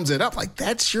of sums it up. Like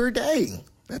that's your day.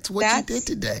 That's what you did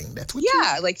today. That's what.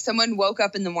 Yeah, like someone woke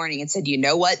up in the morning and said, "You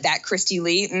know what? That Cristy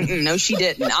Lee? No, she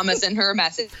didn't. I'm gonna send her a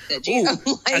message." Like,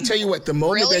 I tell you what, the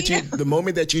moment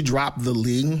that you drop the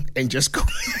Lee and just go,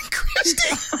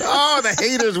 Cristy, the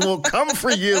haters will come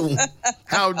for you.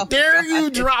 How dare you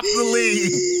drop the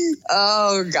Lee?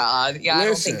 Oh God, yeah. Listen, I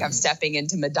don't think I'm stepping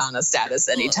into Madonna status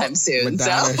anytime soon.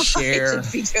 Madonna, so Cher, it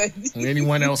should be good.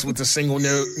 Anyone else with a single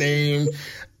note name?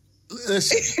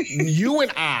 Listen, you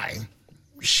and I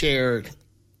shared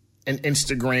an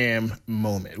Instagram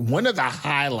moment. One of the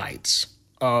highlights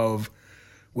of,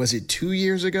 was it 2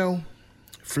 years ago?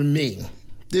 For me,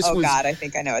 God, I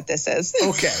think I know what this is.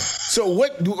 Okay. So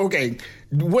what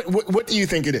do you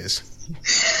think it is?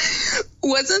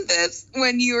 Wasn't this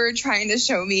when you were trying to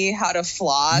show me how to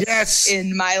floss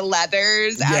in my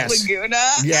leathers at Laguna?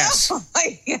 Yes. Oh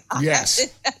my God.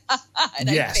 Yes. And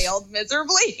I failed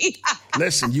miserably.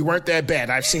 Listen, you weren't that bad.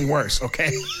 I've seen worse,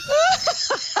 okay?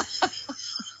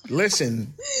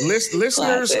 Listen, listeners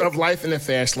Classic. of Life in the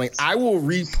Fast Lane, I will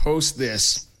repost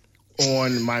this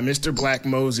on my Mr. Black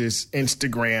Moses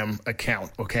Instagram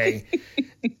account, okay?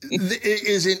 It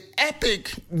is an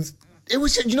epic... It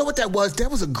was, you know what that was?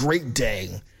 That was a great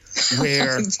day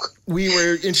where we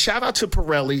were, and shout out to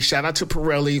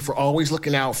Pirelli for always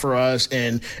looking out for us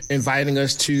and inviting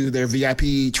us to their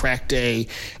VIP track day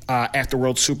at the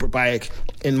World Superbike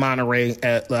in Monterey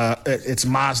at it's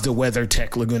Mazda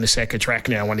WeatherTech Laguna Seca track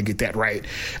now. I want to get that right.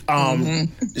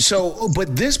 So,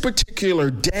 but this particular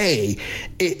day,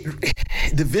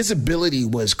 the visibility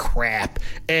was crap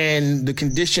and the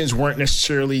conditions weren't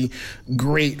necessarily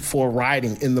great for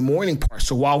riding in the morning part.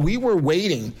 So while we were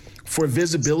waiting for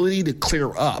visibility to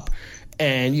clear up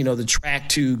and, the track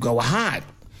to go hot,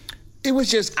 it was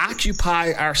just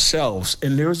occupy ourselves.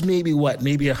 And there was maybe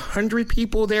 100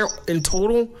 people there in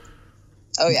total.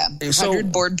 Oh, yeah.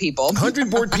 100 bored people.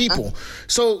 100 bored people.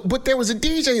 So, but there was a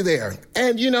DJ there.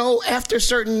 And, after a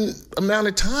certain amount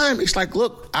of time, it's like,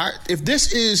 look, if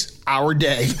this is our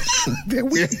day, that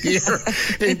we're here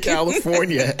in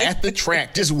California at the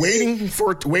track, just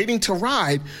waiting to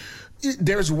ride,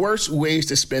 there's worse ways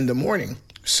to spend the morning.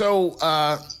 So,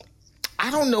 I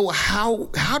don't know how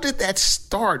did that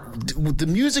start? The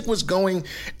music was going,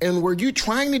 and were you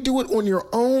trying to do it on your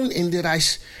own? And did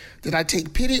I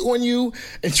take pity on you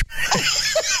and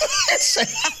say,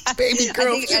 baby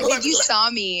girl? I think you saw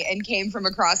me and came from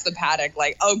across the paddock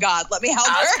like, oh God, let me help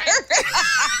her.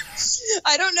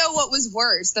 I don't know what was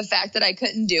worse, the fact that I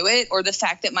couldn't do it or the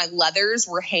fact that my leathers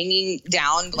were hanging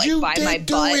down by my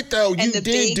butt. It, though. And the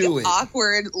big,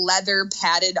 awkward leather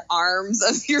padded arms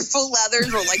of your full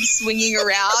leathers were like swinging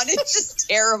around. It's just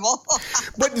terrible.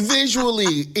 But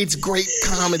visually, it's great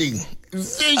comedy.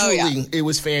 Visually, it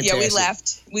was fantastic. Yeah,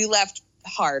 we left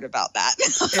hard about that.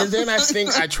 And then I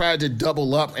think I tried to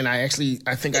double up, and I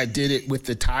think I did it with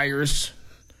the tires.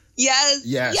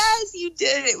 Yes, you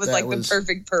did. It was That like was- the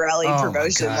perfect Pirelli Oh, my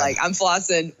promotion. God. Like, I'm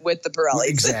flossing with the Pirellis.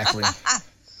 Exactly.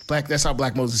 That's how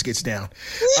Black Moses gets down.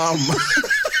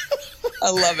 I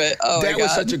love it. Oh, That my was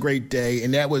God. such a great day,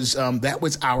 and that was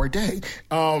our day.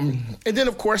 And then,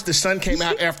 of course, the sun came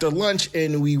out after lunch,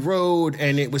 and we rode,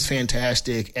 and it was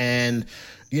fantastic. And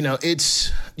we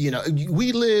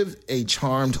live a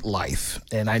charmed life,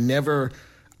 and I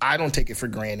don't take it for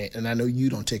granted, and I know you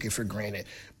don't take it for granted.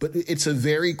 But it's a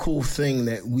very cool thing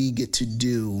that we get to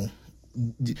do.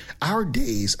 Our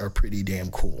days are pretty damn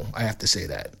cool. I have to say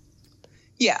that.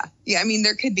 Yeah. I mean,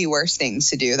 there could be worse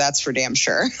things to do. That's for damn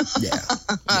sure. Yeah.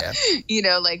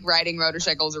 Like riding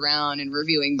motorcycles around and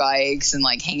reviewing bikes and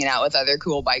like hanging out with other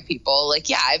cool bike people. Like,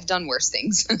 yeah, I've done worse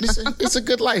things. It's a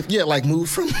good life. Yeah, like move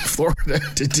from Florida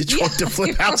to Detroit to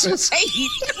flip houses.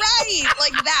 Right,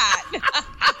 like that.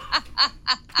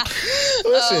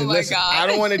 Listen, God. I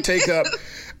don't want to take up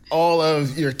all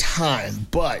of your time,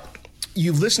 but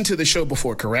you've listened to the show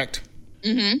before, correct?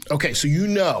 Mm-hmm. Okay, so you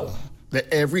know that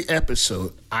every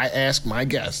episode I ask my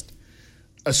guest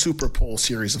a Super Bowl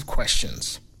series of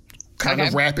questions. Kind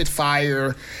of rapid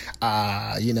fire.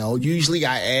 Usually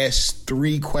I ask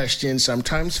 3 questions,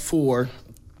 sometimes 4.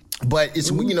 But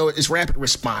it's it's rapid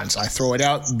response. I throw it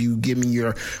out. You give me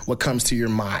what comes to your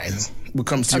mind. What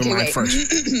comes to your mind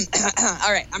first?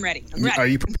 All right, I'm ready. Are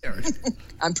you prepared?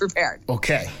 I'm prepared.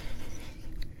 Okay.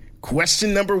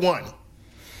 Question number 1: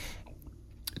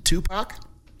 Tupac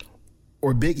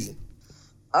or Biggie?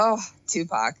 Oh,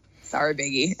 Tupac. Sorry,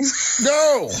 Biggie.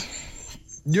 No,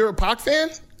 you're a Pac fan?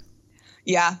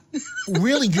 Yeah.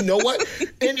 Really? You know what?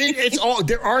 And it's all.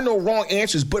 There are no wrong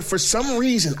answers, but for some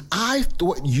reason, I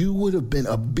thought you would have been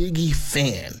a Biggie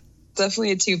fan.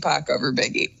 Definitely a Tupac over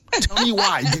Biggie. Tell me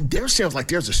why. There sounds like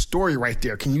there's a story right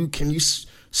there. Can you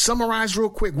summarize real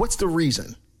quick? What's the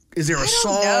reason? Is there a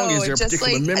song? No, Is there a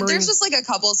particular memory? There's just like a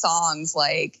couple songs,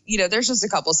 there's just a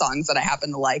couple songs that I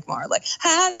happen to like more. Like,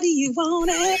 how do you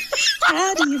want it?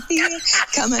 How do you feel?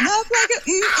 Coming up like a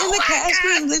in the cash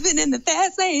cream, living in the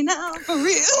fast lane now, for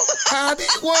real. How do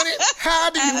you want it? How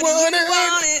do you want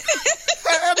it?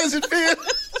 How does it feel?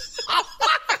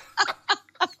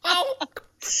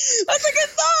 That's a good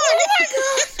song. Oh my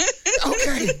God.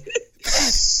 Okay.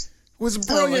 That was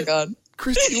brilliant. Oh my God.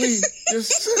 Cristy Lee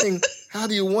just sang How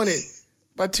Do You Want It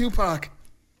by Tupac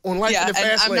on Life in the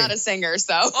Fast I'm Lane. not a singer,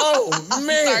 so. Oh,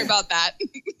 man. Sorry about that.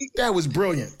 That was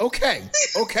brilliant. Okay.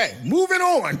 Moving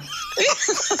on.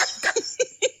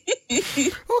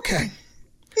 Okay.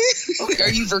 Are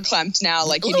you verklempt now?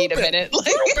 Like you need a minute? Like,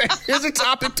 Little bit. Here's a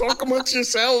topic. Talk amongst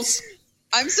yourselves.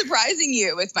 I'm surprising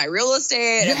you with my real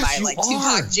estate and Yes, my you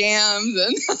are. Tupac jams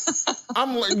and.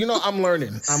 I'm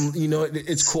learning.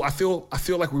 It's cool. I feel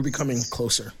like we're becoming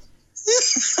closer.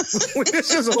 When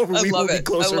this is over, we will be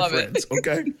closer friends.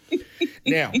 Okay.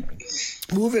 Now,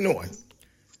 moving on.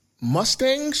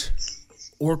 Mustangs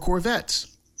or Corvettes?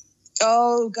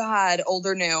 Oh God, old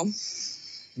or new?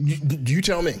 You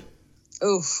tell me.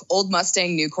 Oof, old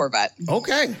Mustang, new Corvette.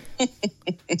 Okay.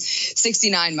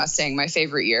 69 Mustang, my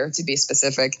favorite year to be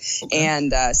specific. Okay.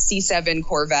 And C7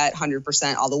 Corvette,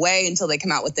 100% all the way until they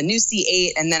come out with the new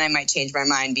C8. And then I might change my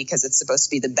mind because it's supposed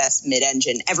to be the best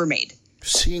mid-engine ever made.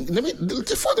 See, for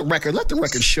the record, let the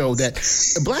record show that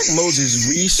Black Moses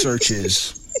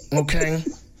researches, okay?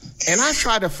 And I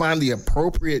try to find the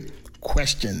appropriate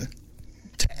question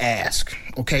to ask,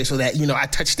 okay? So that, I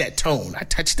touch that tone, I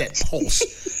touch that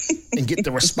pulse and get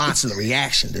the response and the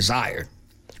reaction desired.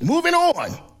 Moving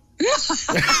on.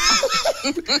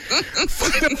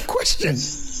 Final question.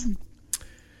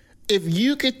 If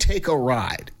you could take a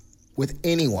ride with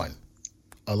anyone,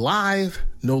 alive,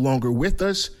 no longer with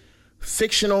us,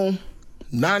 fictional,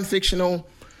 non-fictional,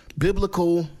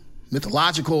 biblical,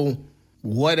 mythological,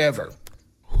 whatever,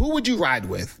 who would you ride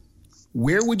with?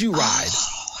 Where would you ride?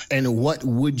 And what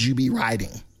would you be riding?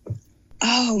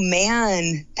 Oh,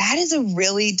 man, that is a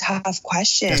really tough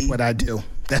question. That's what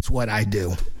I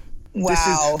do.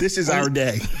 Wow. This is our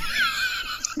day.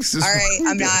 All right,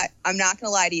 I'm not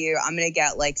gonna lie to you. I'm gonna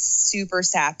get like super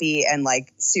sappy and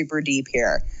like super deep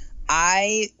here.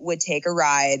 I would take a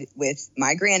ride with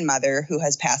my grandmother who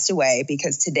has passed away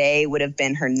because today would have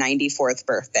been her 94th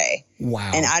birthday.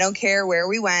 Wow. And I don't care where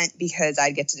we went because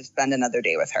I'd get to spend another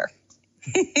day with her.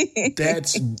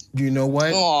 That's, you know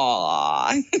what?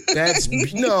 Aww.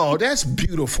 That's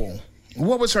beautiful.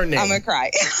 What was her name? I'm gonna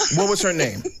cry. What was her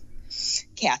name?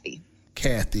 Kathy.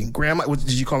 Grandma,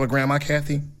 did you call her Grandma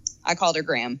Kathy? I called her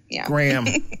Graham. Yeah. Graham.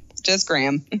 Just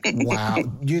Graham. Wow.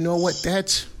 You know what?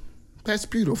 That's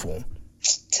beautiful.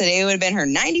 Today would have been her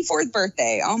 94th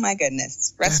birthday. Oh my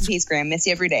goodness. Rest in peace, Graham. Miss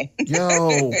you every day.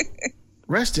 Yo.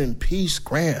 Rest in peace,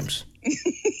 Grams.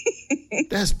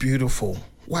 That's beautiful.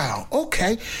 Wow.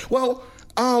 Okay. Well,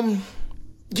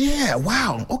 yeah,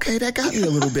 wow. Okay, that got me a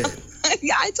little bit.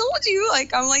 Yeah, I told you.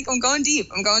 I'm going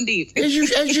deep. I'm going deep. As you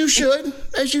should.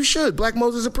 As you should. Black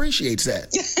Moses appreciates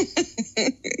that.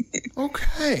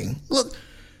 Okay. Look,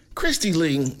 Cristy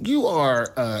Lee, you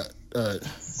are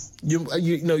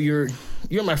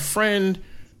you're my friend.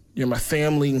 You're my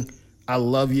family. I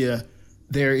love you.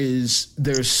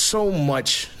 There's so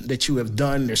much that you have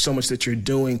done. There's so much that you're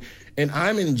doing, and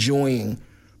I'm enjoying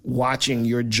watching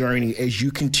your journey as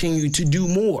you continue to do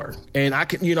more. And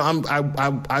I'm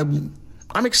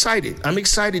excited. I'm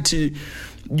excited to,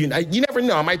 you never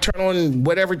know. I might turn on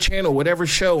whatever channel, whatever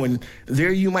show, and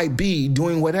there you might be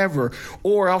doing whatever.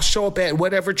 Or I'll show up at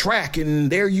whatever track,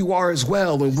 and there you are as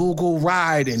well, and we'll go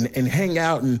ride and hang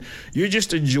out. And you're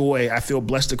just a joy. I feel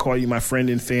blessed to call you my friend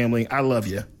and family. I love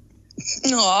you.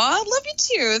 Aw, I love you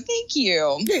too. Thank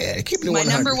you. Yeah, keep it my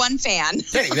 100. number one fan.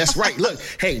 Hey, that's right. Look,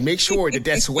 hey, make sure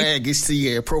that swag gets to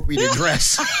the appropriate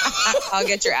address. I'll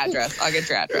get your address.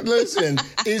 Listen,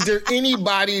 is there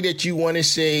anybody that you want to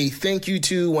say thank you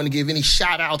to, want to give any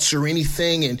shout outs or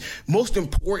anything? And most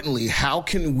importantly, how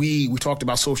can we talked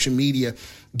about social media,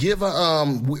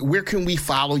 where can we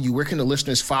follow you? Where can the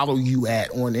listeners follow you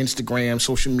at on Instagram,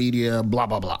 social media, blah,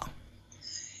 blah, blah?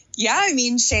 Yeah, I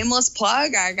mean, shameless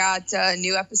plug. I got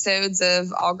new episodes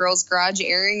of All Girls Garage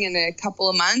airing in a couple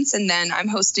of months. And then I'm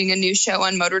hosting a new show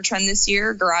on Motor Trend this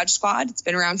year, Garage Squad. It's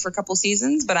been around for a couple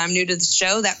seasons, but I'm new to the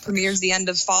show. That premieres the end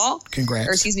of fall.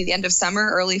 Congrats. The end of summer,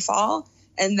 early fall.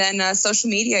 And then social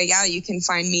media, yeah, you can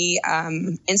find me.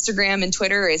 Instagram and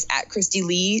Twitter is at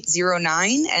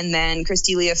CristyLee09 and then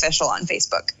Cristy Lee Official on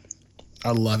Facebook.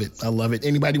 I love it.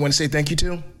 Anybody want to say thank you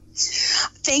to?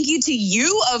 Thank you to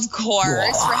you, of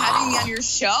course, for having me on your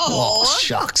show. Oh,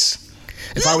 shucks.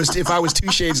 If I was 2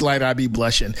 shades lighter, I'd be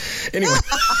blushing. Anyway,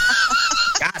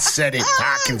 I said it.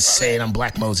 I can say it. I'm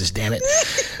Black Moses, damn it.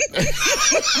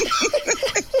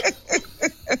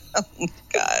 Oh, my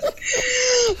God.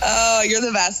 Oh, you're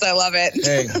the best. I love it.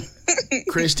 Hey,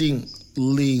 Cristy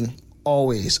Lee,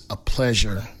 always a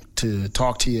pleasure to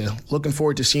talk to you. Looking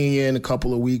forward to seeing you in a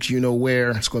couple of weeks. You know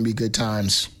where. It's going to be good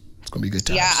times.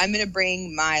 Yeah, I'm going to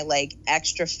bring my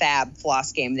extra fab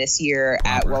floss game this year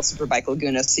at World Superbike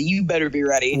Laguna, so you better be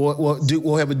ready.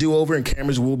 We'll have a do-over and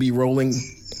cameras will be rolling.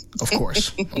 Of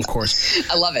course.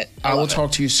 I love it. I will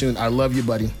talk to you soon. I love you,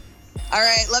 buddy. All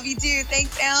right, love you too.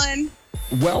 Thanks, Alan.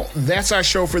 Well, that's our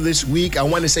show for this week. I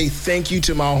want to say thank you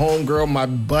to my homegirl, my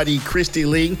buddy, Cristy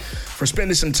Lee, for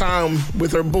spending some time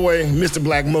with her boy, Mr.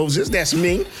 Black Moses. That's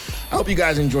me. I hope you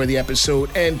guys enjoy the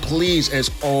episode. And please,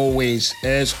 as always,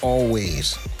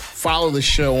 follow the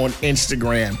show on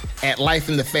Instagram at Life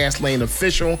in the Fast Lane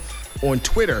Official, on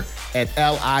Twitter at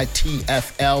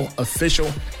LITFL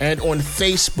Official, and on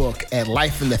Facebook at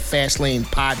Life in the Fast Lane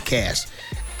Podcast.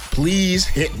 Please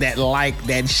hit that like,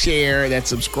 that share, that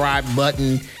subscribe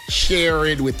button. Share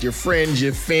it with your friends,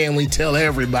 your family. Tell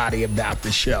everybody about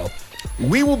the show.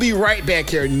 We will be right back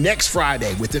here next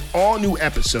Friday with an all-new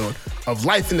episode of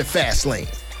Life in the Fast Lane,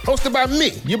 hosted by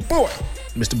me, your boy,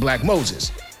 Mr. Black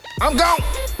Moses. I'm gone.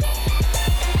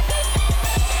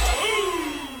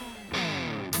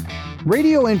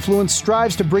 Radio Influence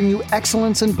strives to bring you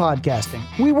excellence in podcasting.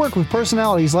 We work with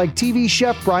personalities like TV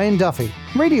chef Brian Duffy,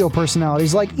 radio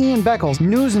personalities like Ian Beckles,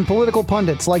 news and political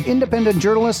pundits like independent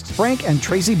journalists Frank and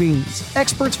Tracy Beans,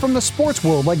 experts from the sports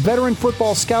world like veteran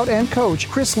football scout and coach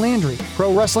Chris Landry,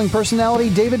 pro wrestling personality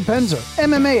David Penzer,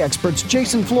 MMA experts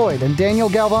Jason Floyd and Daniel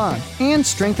Galvan, and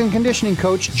strength and conditioning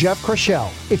coach Jeff Krashell.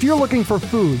 If you're looking for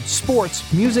food,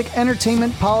 sports, music,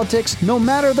 entertainment, politics, no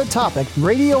matter the topic,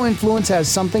 Radio Influence has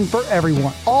something for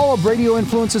everyone. All of Radio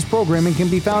Influence's programming can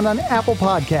be found on Apple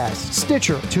Podcasts,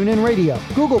 Stitcher, TuneIn Radio,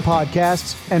 Google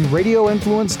Podcasts, and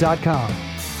RadioInfluence.com.